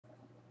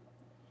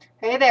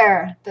Hey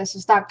there, this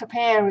is Dr.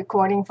 Pan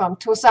recording from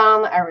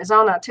Tucson,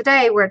 Arizona.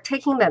 Today we're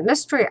taking the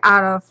mystery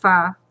out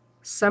of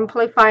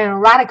simplifying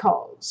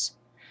radicals.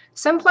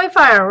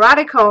 Simplifying a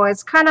radical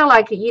is kind of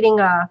like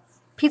eating a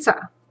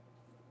pizza.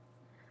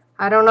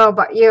 I don't know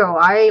about you,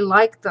 I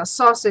like the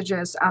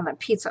sausages on the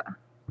pizza.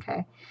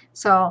 Okay,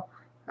 so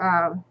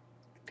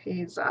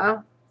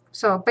pizza.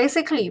 So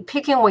basically you're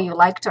picking what you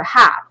like to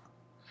have.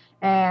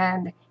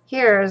 And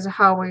here's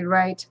how we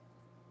write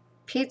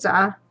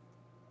pizza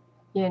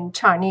in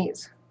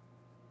Chinese.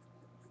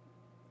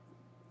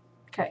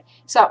 Okay,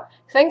 so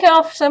think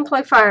of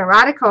simplifying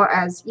radical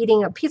as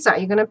eating a pizza.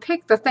 You're going to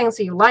pick the things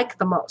you like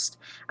the most.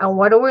 And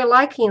what do we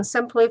like in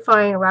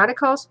simplifying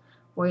radicals?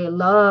 We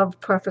love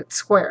perfect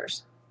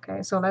squares.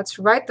 Okay, so let's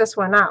write this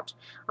one out.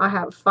 I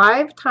have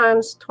 5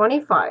 times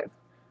 25.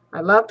 I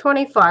love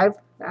 25.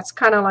 That's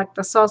kind of like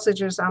the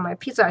sausages on my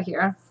pizza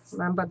here.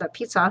 Remember the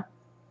pizza?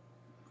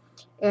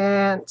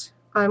 And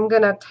I'm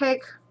going to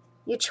take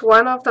each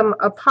one of them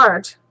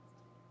apart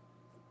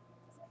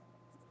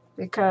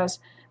because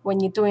when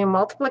you're doing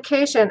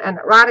multiplication and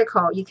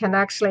radical, you can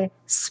actually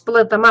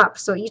split them up.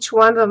 So each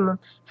one of them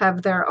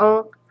have their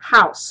own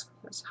house.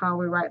 That's how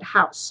we write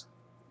house.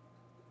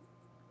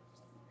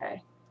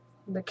 Okay,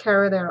 they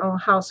carry their own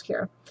house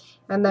here.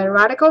 And then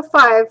radical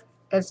 5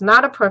 is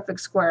not a perfect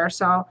square.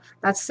 So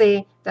let's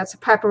say that's a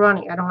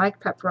pepperoni. I don't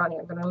like pepperoni.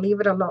 I'm going to leave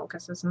it alone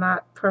because it's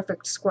not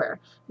perfect square.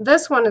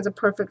 This one is a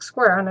perfect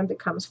square and it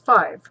becomes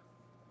 5.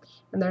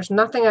 And there's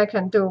nothing I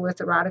can do with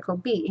the radical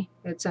b.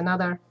 It's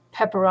another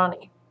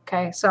pepperoni.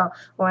 Okay, so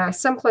when I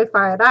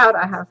simplify it out,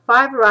 I have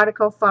 5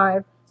 radical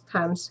 5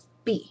 times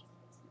b.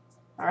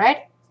 All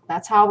right,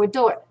 that's how we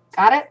do it.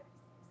 Got it?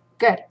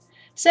 Good.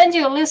 Send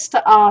you a list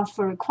of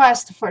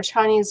requests for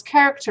Chinese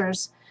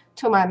characters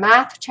to my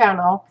math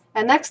channel,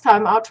 and next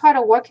time I'll try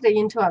to work it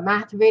into a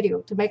math video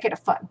to make it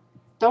fun.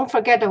 Don't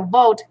forget to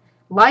vote,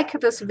 like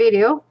this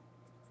video.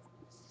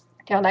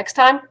 Till next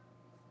time,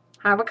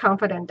 have a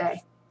confident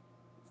day.